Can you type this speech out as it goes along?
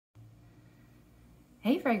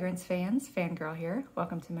Hey fragrance fans, Fangirl here.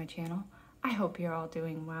 Welcome to my channel. I hope you're all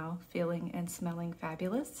doing well, feeling and smelling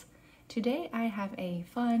fabulous. Today I have a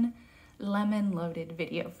fun lemon loaded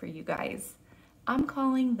video for you guys. I'm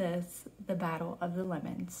calling this the Battle of the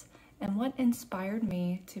Lemons. And what inspired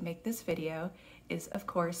me to make this video is, of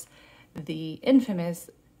course, the infamous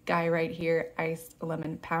guy right here, Iced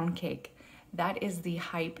Lemon Pound Cake. That is the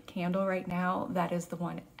hype candle right now. That is the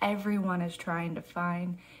one everyone is trying to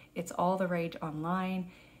find. It's all the rage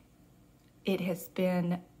online. It has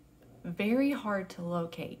been very hard to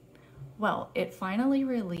locate. Well, it finally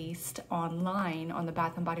released online on the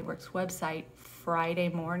Bath & Body Works website Friday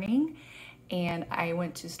morning, and I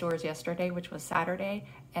went to stores yesterday, which was Saturday,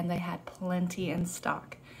 and they had plenty in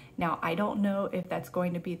stock. Now, I don't know if that's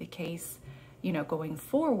going to be the case, going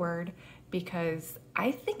forward, because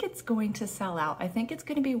I think it's going to sell out. I think it's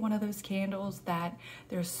going to be one of those candles that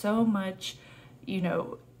there's so much,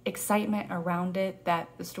 excitement around it that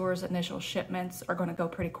the store's initial shipments are going to go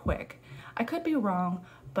pretty quick. I could be wrong,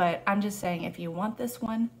 but I'm just saying if you want this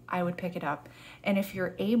one, I would pick it up. And if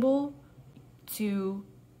you're able to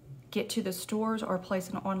get to the stores or place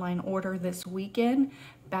an online order this weekend,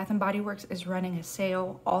 Bath & Body Works is running a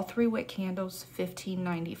sale. All 3 wick candles,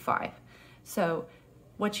 $15.95. So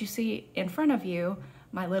what you see in front of you,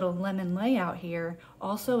 my little lemon layout here,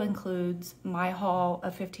 also includes my haul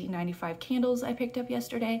of $15.95 candles I picked up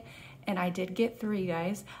yesterday. And I did get 3,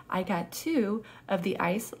 guys. I got 2 of the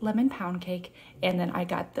Iced Lemon Pound Cake, and then I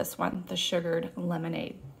got this one, the Sugared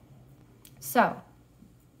Lemonade. So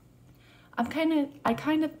I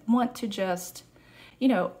kind of want to just,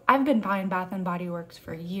 I've been buying Bath & Body Works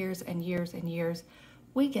for years and years and years.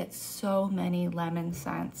 We get so many lemon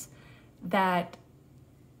scents that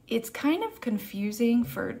it's kind of confusing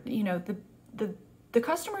for, the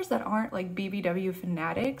customers that aren't like BBW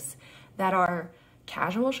fanatics, that are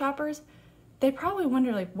casual shoppers. They probably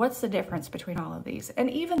wonder, like, what's the difference between all of these? And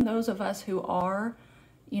even those of us who are,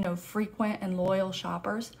 frequent and loyal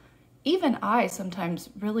shoppers, even I sometimes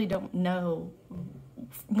really don't know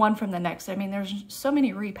one from the next. I mean, there's so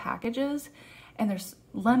many repackages, and there's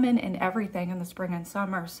lemon in everything in the spring and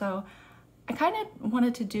summer. So I kind of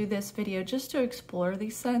wanted to do this video just to explore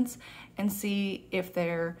these scents and see if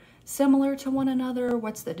they're similar to one another,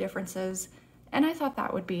 what's the differences. And I thought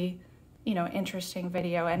that would be, interesting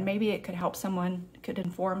video, and maybe it could help someone, could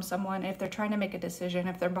inform someone if they're trying to make a decision,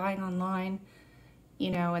 if they're buying online,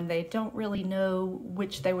 and they don't really know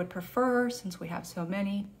which they would prefer since we have so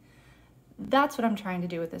many. That's what I'm trying to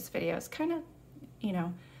do with this video, is kind of,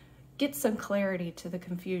 get some clarity to the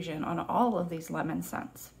confusion on all of these lemon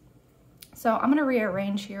scents. So I'm going to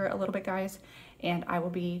rearrange here a little bit, guys, and I will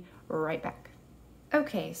be right back.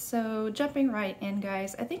 Okay, so jumping right in,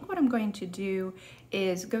 guys, I think what I'm going to do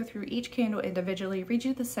is go through each candle individually, read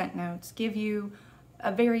you the scent notes, give you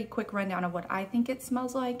a very quick rundown of what I think it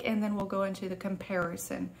smells like, and then we'll go into the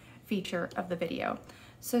comparison feature of the video.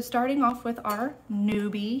 So starting off with our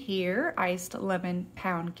newbie here, Iced Lemon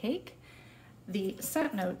Pound Cake. The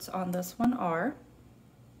scent notes on this one are,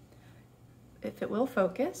 if it will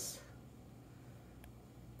focus,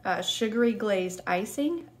 sugary glazed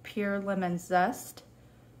icing, pure lemon zest,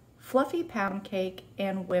 fluffy pound cake,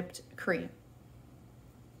 and whipped cream.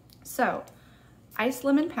 So, Iced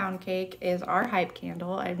Lemon Pound Cake is our hype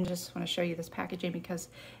candle. I just want to show you this packaging because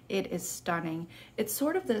it is stunning. It's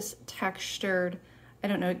sort of this textured, I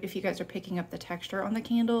don't know if you guys are picking up the texture on the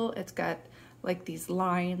candle. It's got like these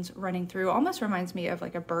lines running through, almost reminds me of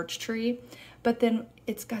like a birch tree, but then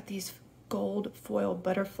it's got these gold foil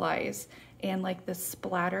butterflies and like the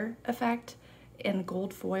splatter effect in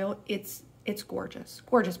gold foil. It's gorgeous,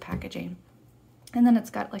 gorgeous packaging. And then it's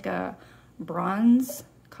got like a bronze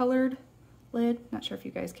colored lid. Not sure if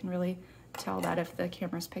you guys can really tell that if the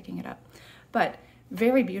camera's picking it up, but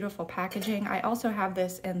very beautiful packaging. I also have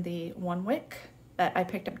this in the 1 wick that I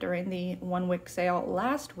picked up during the 1 wick sale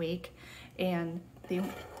last week, and the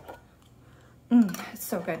it's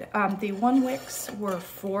so good. The 1 wicks were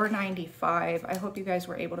 $4.95. I hope you guys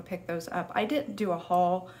were able to pick those up. I didn't do a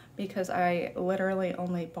haul because I literally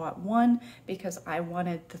only bought 1 because I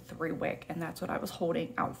wanted the 3 wick, and that's what I was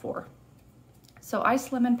holding out for. So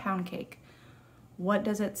Iced Lemon Pound Cake, what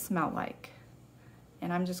does it smell like?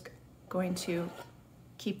 And I'm just going to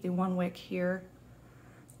keep the 1 wick here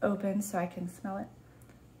open so I can smell it.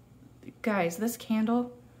 Guys, this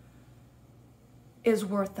candle is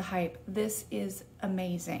worth the hype. This is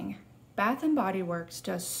amazing. Bath & Body Works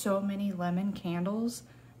does so many lemon candles.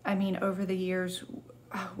 I mean, over the years,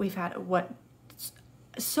 we've had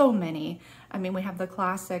so many. I mean, we have the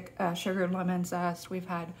classic sugared lemon zest. We've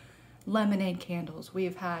had lemonade candles.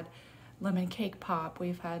 We've had lemon cake pop,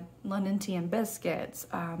 we've had London tea and biscuits,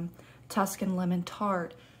 Tuscan lemon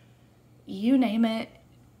tart, you name it.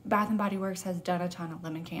 Bath & Body Works has done a ton of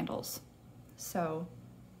lemon candles. So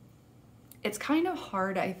it's kind of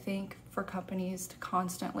hard, I think, for companies to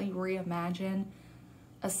constantly reimagine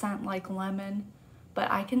a scent like lemon,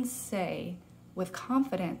 but I can say with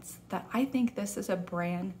confidence that I think this is a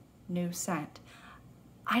brand new scent.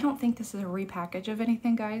 I don't think this is a repackage of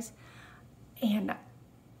anything, guys, and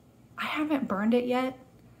I haven't burned it yet,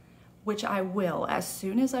 which I will. As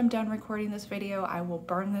soon as I'm done recording this video, I will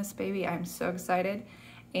burn this baby. I'm so excited,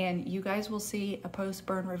 and you guys will see a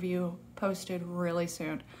post-burn review posted really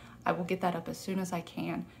soon. I will get that up as soon as I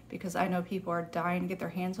can because I know people are dying to get their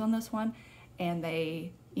hands on this one, and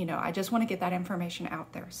they, you know, I just want to get that information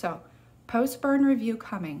out there. So post-burn review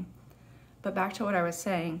coming. But back to what I was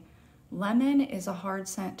saying, lemon is a hard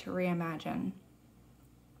scent to reimagine,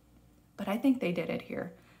 but I think they did it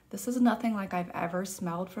here. This is nothing like I've ever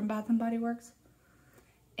smelled from Bath & Body Works.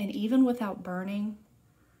 And even without burning,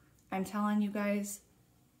 I'm telling you guys,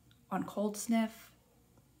 on cold sniff,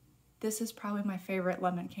 this is probably my favorite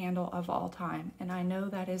lemon candle of all time. And I know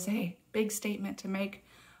that is a big statement to make,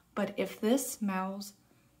 but if this smells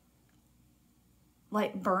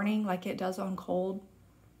like burning like it does on cold,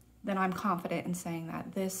 then I'm confident in saying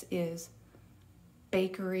that this is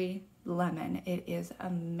bakery lemon. It is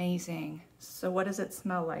amazing. So what does it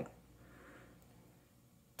smell like?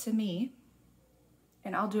 To me,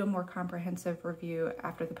 and I'll do a more comprehensive review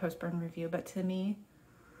after the post-burn review, but to me,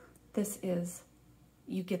 this is,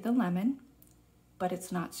 you get the lemon, but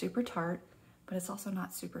it's not super tart, but it's also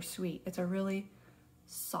not super sweet. It's a really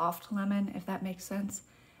soft lemon, if that makes sense.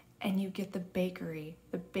 And you get the bakery.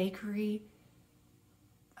 The bakery,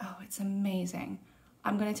 oh, it's amazing.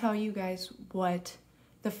 I'm gonna tell you guys what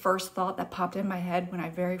the first thought that popped in my head when I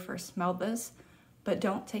very first smelled this, but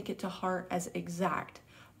don't take it to heart as exact.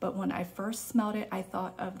 But when I first smelled it, I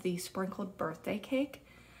thought of the sprinkled birthday cake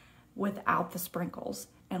without the sprinkles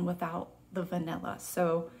and without the vanilla.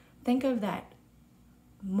 So think of that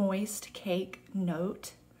moist cake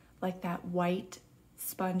note, like that white,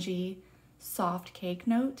 spongy, soft cake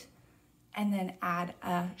note, and then add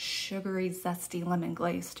a sugary, zesty lemon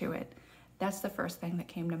glaze to it. That's the first thing that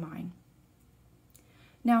came to mind.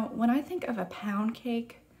 Now, when I think of a pound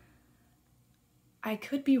cake, I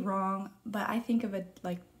could be wrong, but I think of it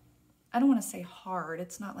like, I don't want to say hard.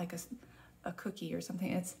 It's not like a cookie or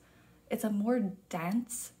something. It's a more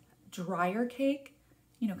dense, drier cake,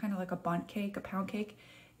 you know, kind of like a bundt cake, a pound cake.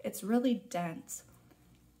 It's really dense.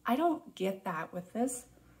 I don't get that with this.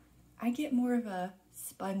 I get more of a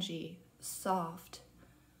spongy, soft,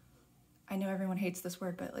 I know everyone hates this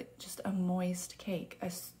word, but like just a moist cake, a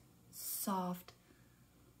soft,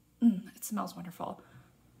 it smells wonderful.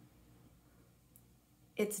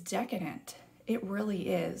 It's decadent. It really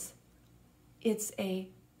is. It's a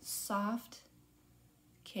soft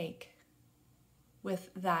cake with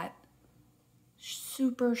that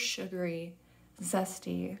super sugary,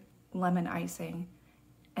 zesty lemon icing,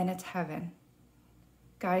 and it's heaven.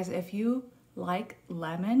 Guys, if you like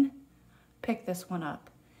lemon, pick this one up.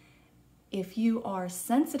 If you are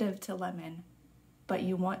sensitive to lemon, but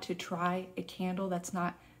you want to try a candle that's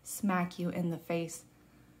not smack you in the face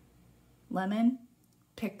lemon,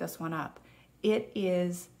 pick this one up. It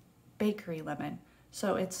is bakery lemon,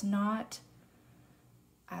 so it's not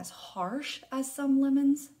as harsh as some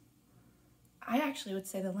lemons. I actually would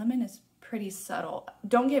say the lemon is pretty subtle.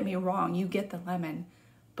 Don't get me wrong, you get the lemon,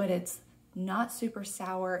 but it's not super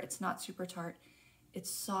sour, it's not super tart, it's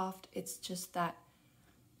soft, it's just that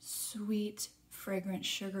sweet, fragrant,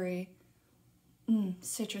 sugary,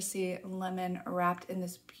 citrusy lemon wrapped in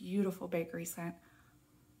this beautiful bakery scent.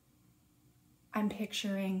 I'm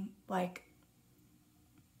picturing like,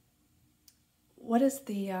 what is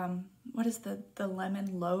the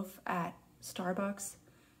lemon loaf at Starbucks?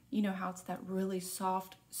 You know how it's that really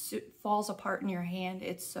soft, falls apart in your hand.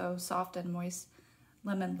 It's so soft and moist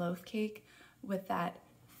lemon loaf cake with that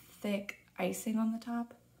thick icing on the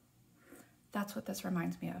top. That's what this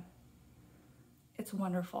reminds me of. It's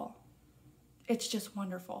wonderful. It's just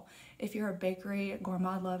wonderful. If you're a bakery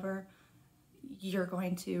gourmand lover, you're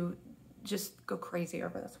going to just go crazy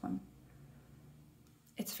over this one.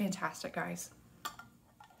 It's fantastic, guys.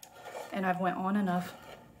 And I've went on enough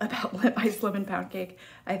about iced lemon pound cake.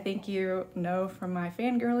 I think you know from my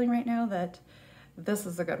fangirling right now that this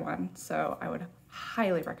is a good one, so I would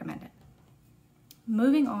highly recommend it.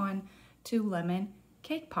 Moving on to lemon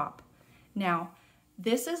cake pop. Now,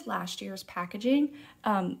 this is last year's packaging.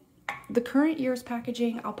 The current year's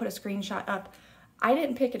packaging, I'll put a screenshot up. I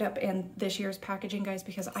didn't pick it up in this year's packaging, guys,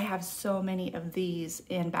 because I have so many of these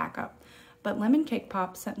in backup. But lemon cake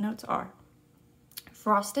pop scent notes are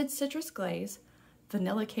frosted citrus glaze,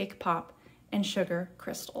 vanilla cake pop, and sugar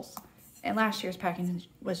crystals. And last year's packaging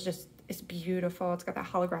was just, it's beautiful. It's got that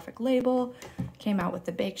holographic label, came out with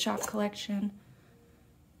the Bake Shop collection.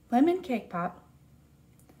 Lemon cake pop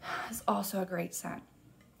is also a great scent.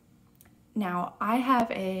 Now, I have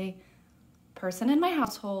a person in my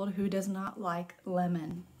household who does not like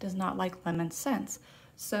lemon scents.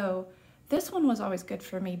 So this one was always good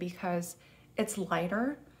for me because it's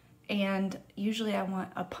lighter, and usually I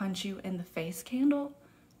want a punch you in the face candle.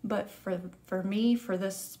 But for me, for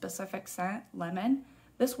this specific scent, lemon,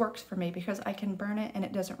 this works for me because I can burn it and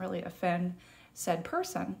it doesn't really offend said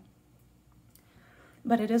person.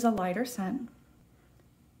 But it is a lighter scent.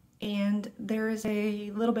 And there is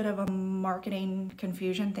a little bit of a marketing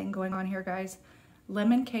confusion thing going on here, guys.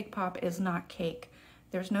 Lemon cake pop is not cake.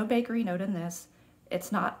 There's no bakery note in this.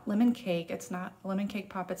 It's not lemon cake. It's not lemon cake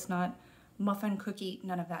pop. It's not muffin cookie,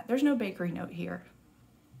 none of that. There's no bakery note here.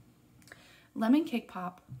 Lemon cake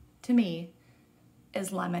pop, to me,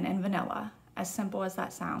 is lemon and vanilla, as simple as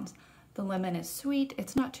that sounds. The lemon is sweet.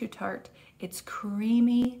 It's not too tart. It's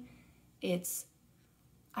creamy. It's,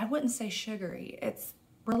 I wouldn't say sugary. It's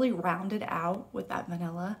really rounded out with that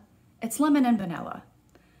vanilla. It's lemon and vanilla.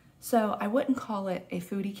 So I wouldn't call it a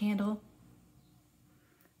foodie candle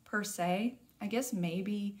per se. I guess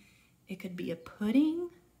maybe it could be a pudding,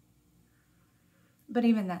 but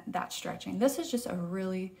even that's stretching. This is just a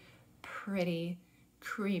really pretty,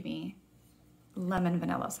 creamy lemon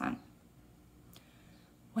vanilla scent.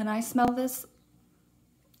 When I smell this,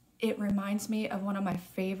 it reminds me of one of my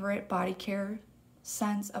favorite body care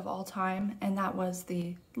scents of all time, and that was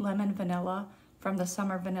the lemon vanilla from the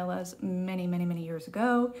Summer Vanillas many, many, many years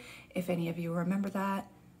ago. If any of you remember that,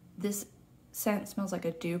 this scent smells like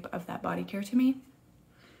a dupe of that body care to me.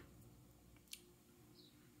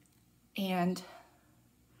 And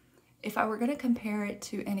if I were going to compare it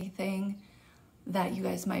to anything that you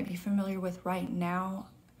guys might be familiar with right now,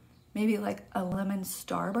 maybe like a lemon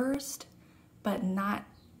starburst, but not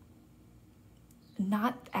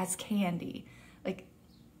as candy. Like,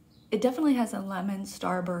 it definitely has a lemon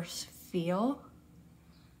starburst feel,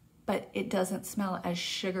 but it doesn't smell as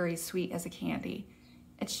sugary sweet as a candy.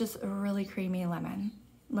 It's just a really creamy lemon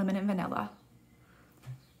and vanilla.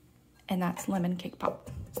 And that's lemon cake pop.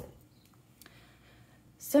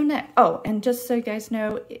 So next, oh, and just so you guys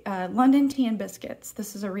know, London Tea and Biscuits.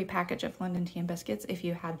 This is a repackage of London Tea and Biscuits. If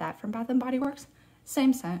you had that from Bath & Body Works,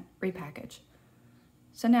 same scent, repackage.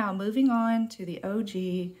 So now moving on to the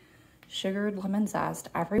OG sugared lemon zest.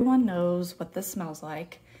 Everyone knows what this smells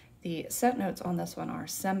like. The scent notes on this one are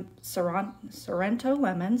Sorrento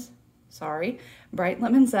lemons, bright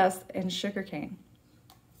lemon zest, and sugarcane.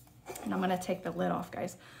 And I'm gonna take the lid off,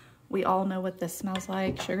 guys. We all know what this smells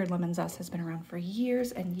like. Sugared lemon zest has been around for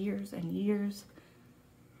years and years and years.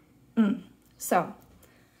 So,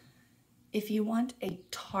 if you want a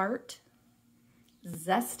tart,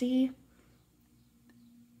 zesty,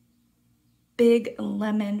 big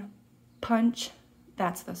lemon punch,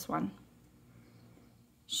 that's this one.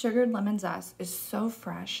 Sugared lemon zest is so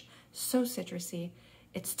fresh, so citrusy.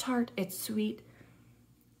 It's tart, it's sweet.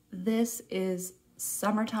 This is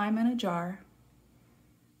summertime in a jar.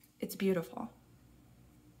 It's beautiful.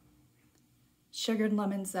 Sugared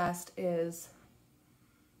lemon zest is,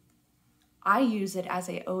 I use it as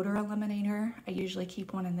a odor eliminator. I usually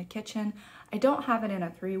keep one in the kitchen. I don't have it in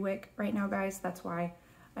a 3-wick right now, guys. That's why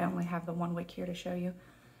I only have the 1 wick here to show you.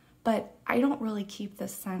 But I don't really keep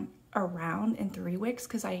this scent around in 3 wicks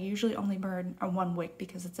because I usually only burn a 1 wick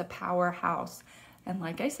because it's a powerhouse. And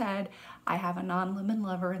like I said, I have a non-lemon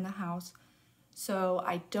lover in the house. So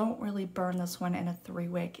I don't really burn this one in a 3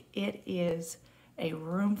 wick. It is a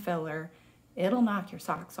room filler. It'll knock your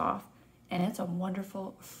socks off. And it's a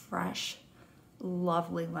wonderful, fresh,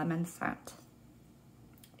 lovely lemon scent.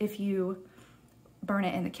 If you burn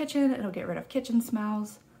it in the kitchen, it'll get rid of kitchen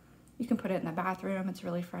smells. You can put it in the bathroom. It's a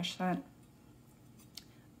really fresh scent.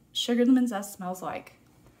 Sugared lemon zest smells like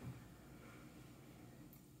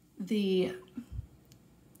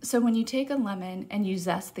so when you take a lemon and you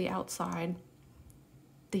zest the outside,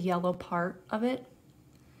 the yellow part of it,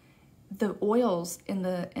 the oils in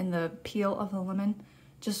the peel of the lemon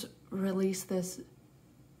just release this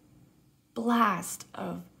blast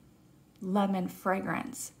of lemon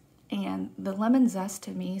fragrance. And the lemon zest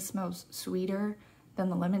to me smells sweeter than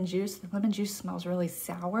the lemon juice. The lemon juice smells really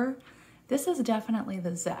sour. This is definitely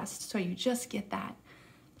the zest. So you just get that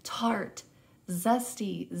tart,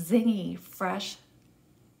 zesty, zingy, fresh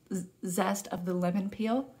zest of the lemon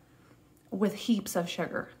peel with heaps of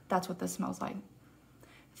sugar. That's what this smells like.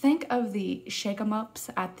 Think of the shake 'em ups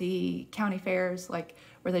at the county fairs, like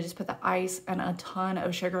where they just put the ice and a ton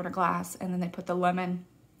of sugar in a glass and then they put the lemon.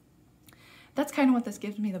 That's kind of what this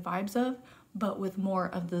gives me the vibes of, but with more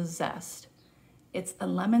of the zest. It's a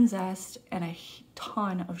lemon zest and a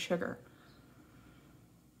ton of sugar.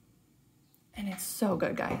 And it's so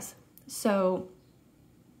good, guys. So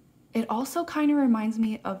it also kind of reminds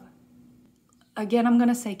me of, again, I'm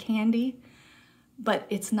gonna say candy, but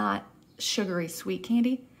it's not sugary sweet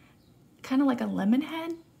candy. Kind of like a lemon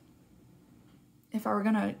head. If I were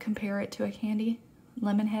gonna compare it to a candy,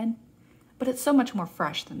 lemon head. But it's so much more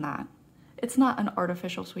fresh than that. It's not an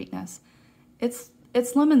artificial sweetness. It's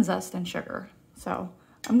lemon zest and sugar. So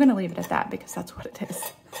I'm gonna leave it at that because that's what it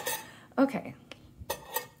is. Okay.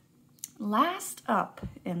 Last up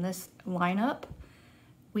in this lineup,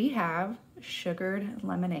 we have sugared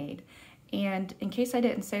lemonade. And in case I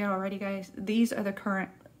didn't say it already, guys, these are the current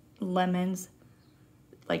lemons,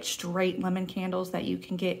 like straight lemon candles that you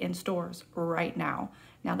can get in stores right now.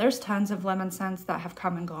 Now there's tons of lemon scents that have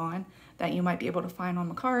come and gone that you might be able to find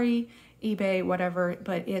on Mercari, eBay, whatever,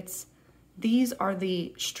 but these are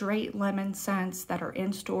the straight lemon scents that are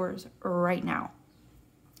in stores right now.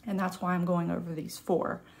 And that's why I'm going over these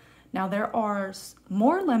 4. Now there are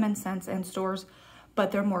more lemon scents in stores,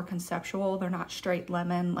 but they're more conceptual. They're not straight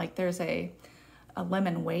lemon. Like there's a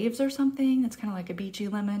lemon waves or something. It's kind of like a beachy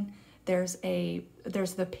lemon. There's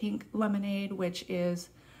the pink lemonade, which is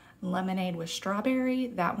lemonade with strawberry.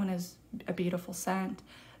 That one is a beautiful scent.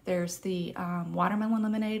 There's the watermelon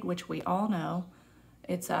lemonade, which we all know.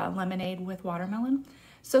 It's a lemonade with watermelon.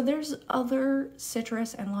 So there's other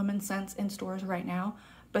citrus and lemon scents in stores right now,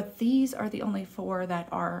 but these are the only 4 that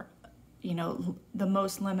are, you know, the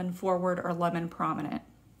most lemon forward or lemon prominent.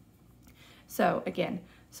 So again,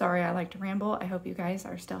 sorry I like to ramble. I hope you guys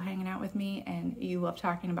are still hanging out with me and you love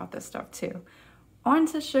talking about this stuff too. On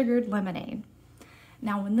to sugared lemonade.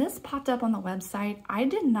 Now when this popped up on the website, I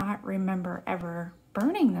did not remember ever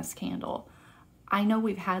burning this candle. I know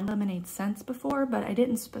we've had lemonade scents before, but I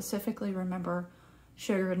didn't specifically remember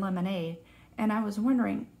sugared lemonade. And I was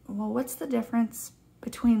wondering, well, what's the difference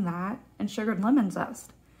between that and sugared lemon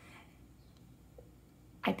zest?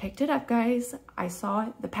 I picked it up, guys. I saw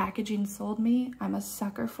it. The packaging sold me. I'm a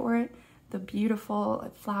sucker for it. The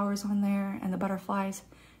beautiful flowers on there and the butterflies.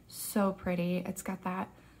 So pretty. It's got that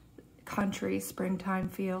country springtime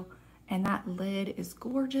feel. And that lid is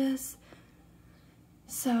gorgeous.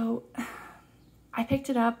 So I picked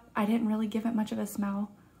it up. I didn't really give it much of a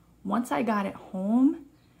smell. Once I got it home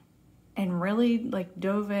and really like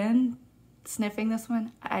dove in sniffing this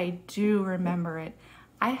one, I do remember it.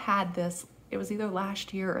 I had this, it was either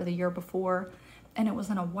last year or the year before, and it was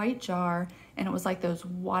in a white jar, and it was like those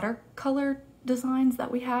watercolor designs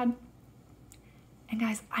that we had. And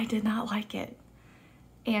guys, I did not like it.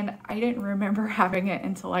 And I didn't remember having it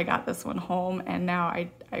until I got this one home, and now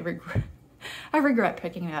I regret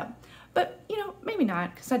picking it up. But, you know, maybe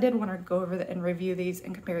not, because I did want to go over and review these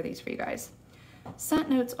and compare these for you guys. Scent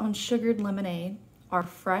notes on sugared lemonade are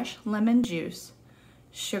fresh lemon juice,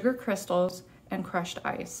 sugar crystals, and crushed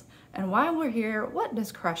ice. And while we're here, what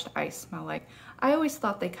does crushed ice smell like? I always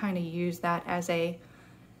thought they kind of used that as a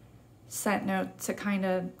scent note to kind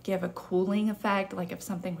of give a cooling effect, like if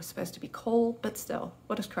something was supposed to be cold, but still,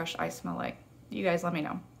 what does crushed ice smell like? You guys let me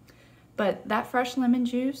know. But that fresh lemon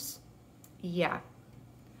juice, yeah,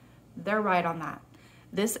 they're right on that.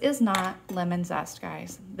 This is not lemon zest,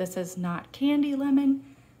 guys. This is not candy lemon.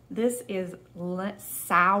 This is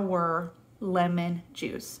sour lemon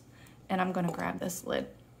juice. And I'm gonna grab this lid.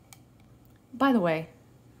 By the way,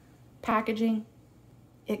 packaging,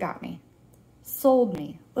 it got me. Sold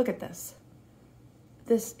me. Look at this.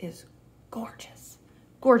 This is gorgeous.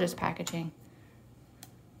 Gorgeous packaging.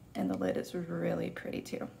 And the lid is really pretty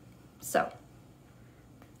too. So,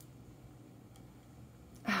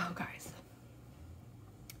 oh guys.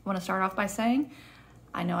 I want to start off by saying,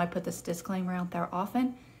 I know I put this disclaimer out there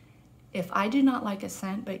often. If I do not like a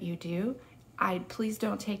scent, but you do, please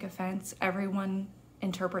don't take offense. Everyone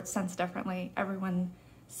interprets scents differently. Everyone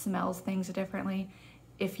smells things differently.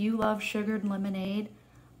 If you love sugared lemonade,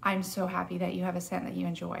 I'm so happy that you have a scent that you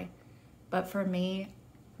enjoy. But for me,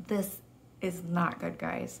 this is not good,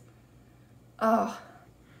 guys. Oh,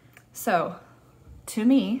 so to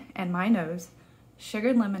me and my nose,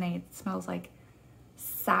 sugared lemonade smells like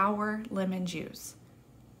sour lemon juice.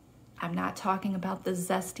 I'm not talking about the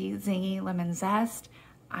zesty, zingy lemon zest.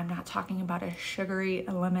 I'm not talking about a sugary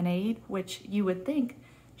lemonade, which you would think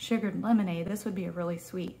sugared lemonade, this would be a really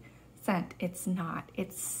sweet scent. It's not.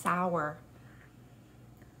 It's sour.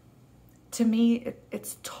 To me,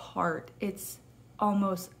 it's tart. It's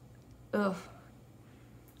almost, ugh.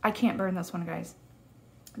 I can't burn this one, guys.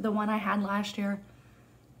 The one I had last year,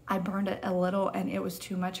 I burned it a little and it was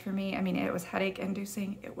too much for me. I mean, it was headache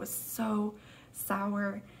inducing. It was so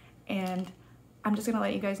sour, and I'm just gonna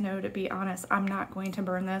let you guys know, to be honest, I'm not going to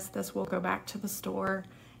burn this. This will go back to the store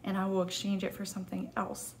and I will exchange it for something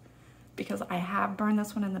else, because I have burned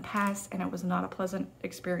this one in the past and it was not a pleasant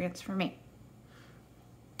experience for me.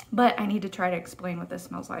 But I need to try to explain what this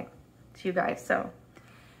smells like to you guys. So,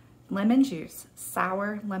 lemon juice,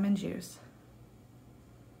 sour lemon juice.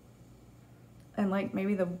 And like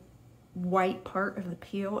maybe the white part of the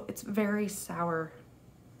peel, it's very sour.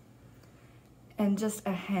 And just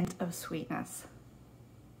a hint of sweetness.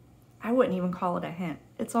 I wouldn't even call it a hint.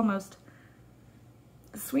 It's almost,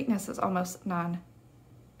 the sweetness is almost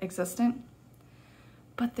non-existent.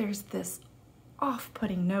 But there's this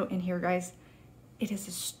off-putting note in here, guys. It is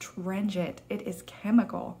astringent. It is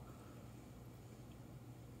chemical.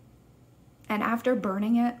 And after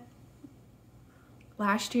burning it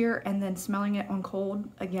last year and then smelling it on cold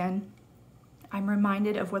again, I'm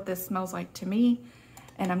reminded of what this smells like to me.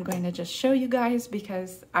 And I'm going to just show you guys,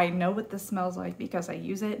 because I know what this smells like because I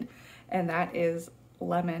use it, and that is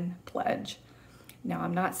Lemon Pledge. Now,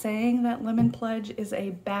 I'm not saying that Lemon Pledge is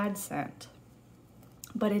a bad scent,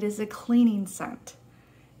 but it is a cleaning scent.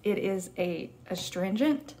 It is a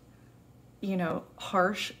astringent, you know,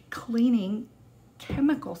 harsh cleaning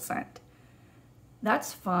chemical scent.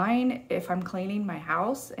 That's fine if I'm cleaning my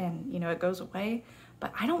house and, you know, it goes away.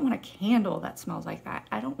 But I don't want a candle that smells like that.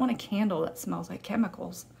 I don't want a candle that smells like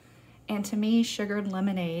chemicals. And to me, sugared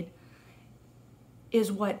lemonade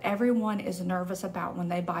is what everyone is nervous about when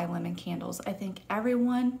they buy lemon candles. I think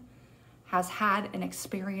everyone has had an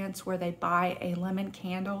experience where they buy a lemon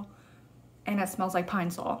candle and it smells like Pine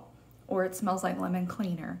Sol, or it smells like lemon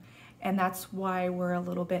cleaner. And that's why we're a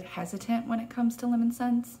little bit hesitant when it comes to lemon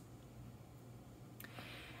scents.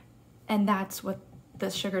 And that's what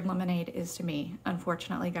this sugared lemonade is to me.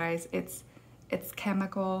 Unfortunately, guys, it's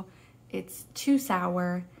chemical, it's too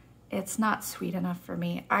sour, it's not sweet enough for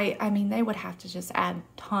me. I mean, they would have to just add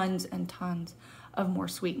tons and tons of more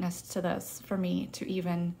sweetness to this for me to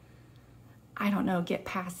even, I don't know, get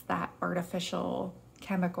past that artificial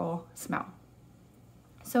chemical smell.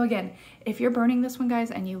 So again, if you're burning this one, guys,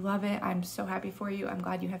 and you love it, I'm so happy for you. I'm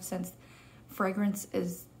glad you have since. Fragrance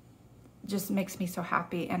is just makes me so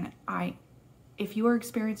happy, and if you are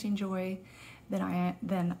experiencing joy,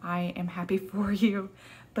 then I am happy for you.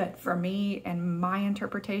 But for me and my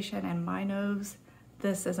interpretation and my nose,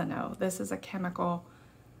 this is a no. This is a chemical,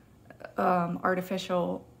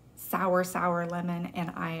 artificial, sour lemon,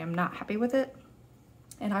 and I am not happy with it,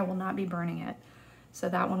 and I will not be burning it. So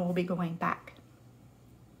that one will be going back.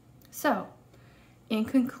 So, in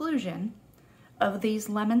conclusion, of these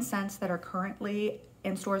lemon scents that are currently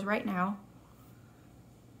in stores right now,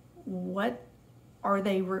 what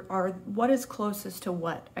what is closest to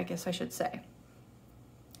what, I guess I should say?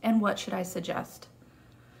 And what should I suggest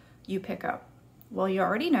you pick up? Well, you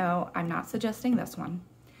already know I'm not suggesting this one.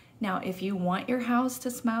 Now, if you want your house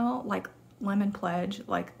to smell like Lemon Pledge,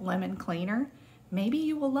 like lemon cleaner, maybe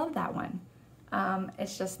you will love that one.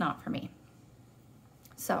 It's just not for me.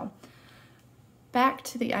 So, back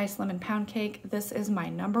to the iced lemon pound cake. This is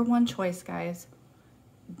my #1 choice, guys.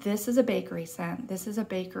 This is a bakery scent. This is a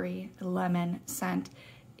bakery lemon scent.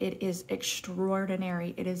 It is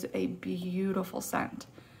extraordinary. It is a beautiful scent.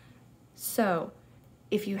 So,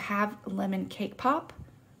 if you have lemon cake pop,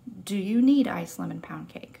 do you need iced lemon pound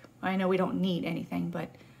cake? I know we don't need anything,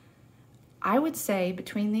 but I would say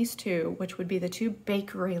between these two, which would be the two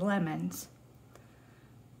bakery lemons,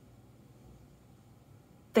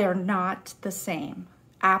 they're not the same.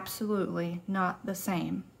 Absolutely not the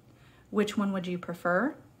same. Which one would you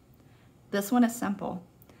prefer? This one is simple.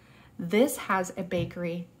 This has a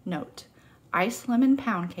bakery note. Iced lemon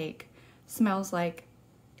pound cake smells like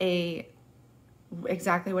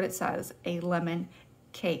exactly what it says, a lemon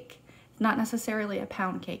cake. Not necessarily a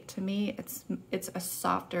pound cake. To me, it's a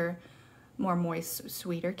softer, more moist,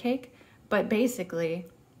 sweeter cake. But basically,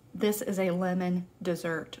 this is a lemon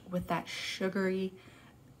dessert with that sugary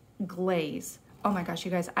glaze. Oh my gosh,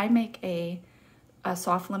 you guys, I make a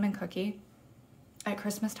soft lemon cookie at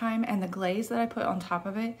Christmas time, and the glaze that I put on top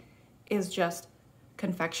of it is just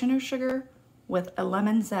confectioner sugar with a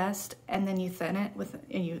lemon zest, and then you thin it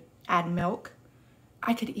and you add milk.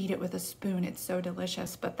 I could eat it with a spoon. It's so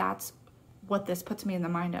delicious, but that's what this puts me in the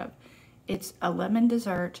mind of. It's a lemon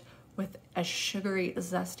dessert with a sugary,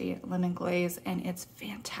 zesty lemon glaze, and it's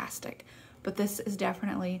fantastic. But this is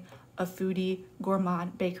definitely a foodie,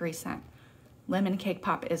 gourmand bakery scent. Lemon cake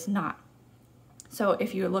pop is not. So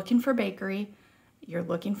if you're looking for bakery you're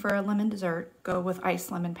looking for a lemon dessert, go with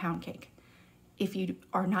iced lemon pound cake. If you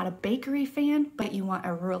are not a bakery fan, but you want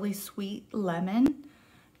a really sweet lemon,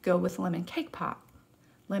 go with lemon cake pop.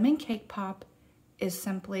 Lemon cake pop is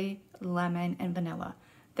simply lemon and vanilla.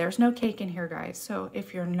 There's no cake in here, guys. So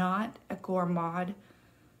if you're not a gourmand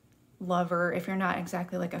lover, if you're not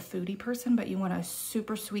exactly like a foodie person, but you want a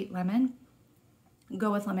super sweet lemon,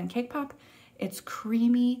 go with lemon cake pop. It's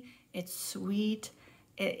creamy, it's sweet,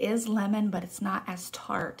 it is lemon, but it's not as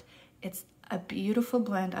tart. It's a beautiful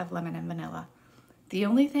blend of lemon and vanilla. The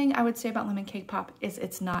only thing I would say about lemon cake pop is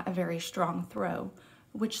it's not a very strong throw,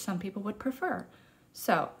 which some people would prefer.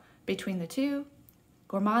 So between the two,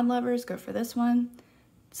 gourmand lovers, go for this one.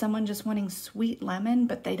 Someone just wanting sweet lemon,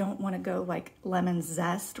 but they don't want to go like lemon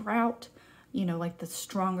zest route, you know, like the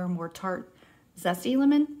stronger, more tart, zesty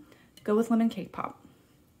lemon, go with lemon cake pop.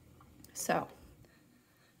 So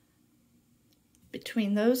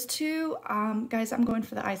between those two, guys, I'm going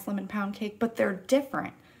for the iced lemon pound cake, but they're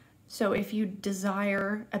different. So if you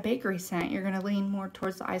desire a bakery scent, you're going to lean more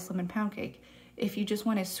towards the iced lemon pound cake. If you just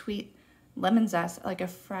want a sweet lemon zest, like a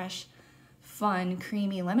fresh, fun,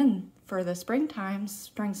 creamy lemon for the springtime,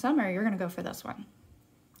 spring, summer, you're going to go for this one.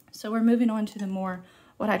 So we're moving on to the more,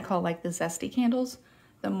 what I'd call like the zesty candles,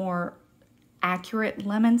 the more accurate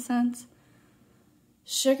lemon scents.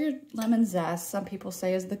 Sugared lemon zest, some people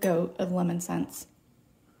say, is the goat of lemon scents.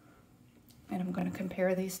 And I'm going to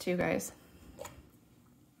compare these two, guys.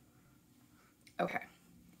 Okay.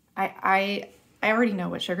 I already know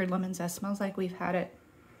what sugared lemon zest smells like. We've had it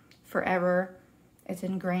forever. It's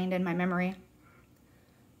ingrained in my memory.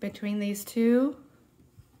 Between these two,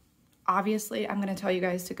 obviously, I'm going to tell you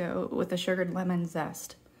guys to go with the sugared lemon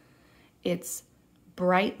zest. It's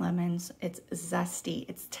bright lemons. It's zesty.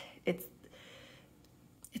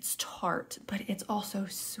 It's tart, but it's also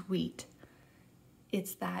sweet.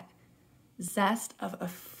 It's that zest of a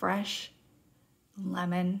fresh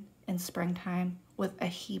lemon in springtime with a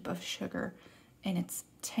heap of sugar, and it's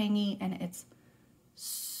tangy and it's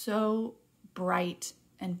so bright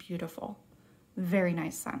and beautiful. Very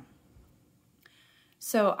nice scent.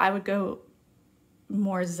 So I would go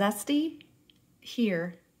more zesty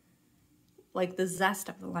here, like the zest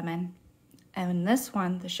of the lemon. And this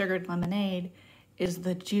one, the sugared lemonade, is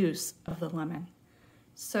the juice of the lemon.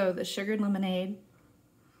 So the sugared lemonade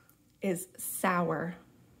is sour.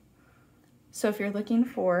 So if you're looking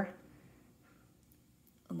for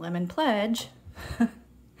a lemon pledge,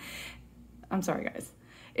 I'm sorry guys,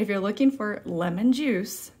 if you're looking for lemon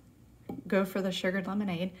juice, go for the sugared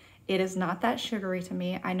lemonade. It is not that sugary to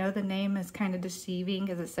me. I know the name is kind of deceiving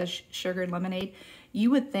because it says sugared lemonade.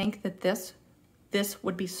 You would think that this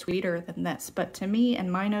would be sweeter than this, but to me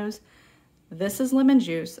and my nose, this is lemon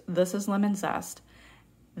juice, this is lemon zest.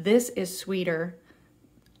 This is sweeter.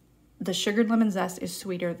 The sugared lemon zest is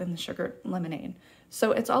sweeter than the sugared lemonade.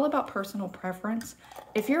 So it's all about personal preference.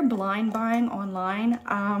 If you're blind buying online,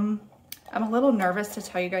 I'm a little nervous to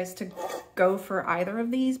tell you guys to go for either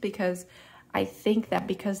of these because I think that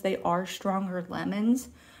because they are stronger lemons,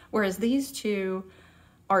 whereas these two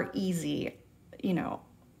are easy, you know,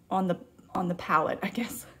 on the palate, I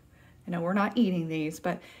guess. I know we're not eating these,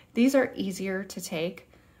 but these are easier to take,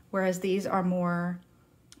 whereas these are more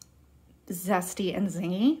zesty and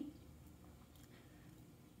zingy.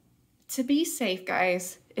 To be safe,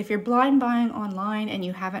 guys, if you're blind buying online and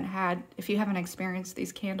if you haven't experienced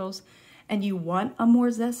these candles and you want a more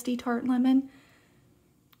zesty tart lemon,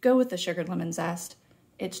 go with the sugared lemon zest.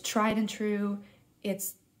 It's tried and true.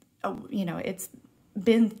 It's, you know, it's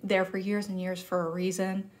been there for years and years for a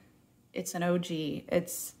reason. It's an OG.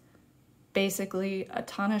 It's basically a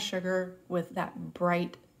ton of sugar with that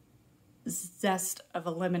bright zest of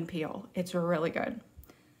a lemon peel. It's really good.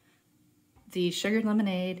 The sugared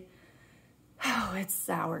lemonade, oh, it's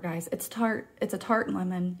sour, guys. It's tart. It's a tart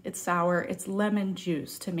lemon. It's sour. It's lemon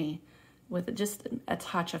juice to me with just a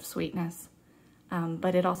touch of sweetness.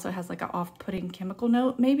 But it also has like an off-putting chemical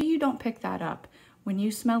note. Maybe you don't pick that up. When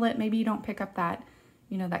you smell it, maybe you don't pick up that,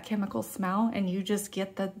 you know, that chemical smell, and you just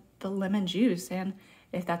get the lemon juice. And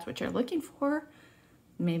if that's what you're looking for,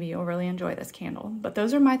 maybe you'll really enjoy this candle. But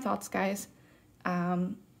those are my thoughts, guys.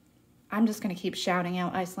 I'm just going to keep shouting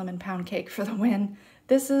out iced lemon pound cake for the win.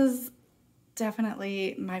 This is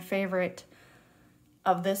definitely my favorite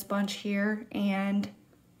of this bunch here, and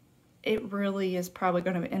it really is probably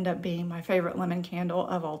going to end up being my favorite lemon candle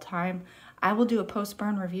of all time. I will do a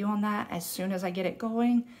post-burn review on that as soon as I get it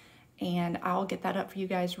going, and I'll get that up for you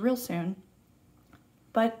guys real soon.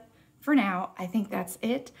 But for now, I think that's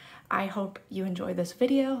it. I hope you enjoyed this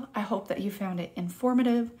video. I hope that you found it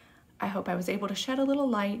informative. I hope I was able to shed a little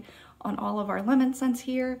light on all of our lemon scents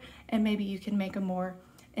here, and maybe you can make a more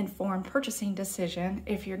informed purchasing decision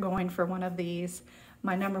if you're going for one of these.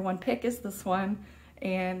 My #1 pick is this one,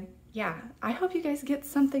 and yeah, I hope you guys get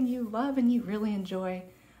something you love and you really enjoy.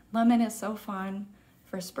 Lemon is so fun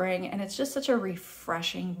for spring, and it's just such a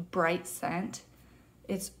refreshing, bright scent.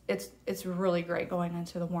 It's really great going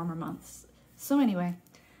into the warmer months. So anyway,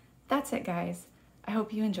 that's it, guys. I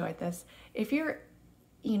hope you enjoyed this. If you're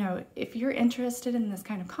interested in this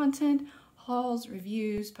kind of content, hauls,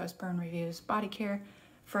 reviews, post-burn reviews, body care,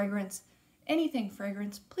 fragrance, anything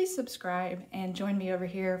fragrance, please subscribe and join me over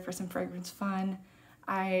here for some fragrance fun.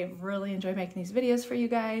 I really enjoy making these videos for you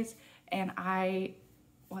guys, and I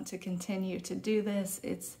want to continue to do this.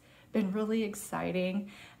 It's been really exciting,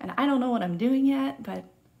 and I don't know what I'm doing yet, but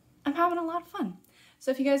I'm having a lot of fun.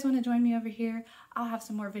 So if you guys want to join me over here, I'll have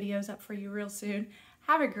some more videos up for you real soon.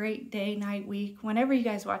 Have a great day, night, week. Whenever you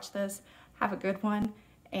guys watch this, have a good one,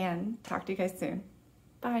 and talk to you guys soon.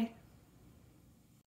 Bye.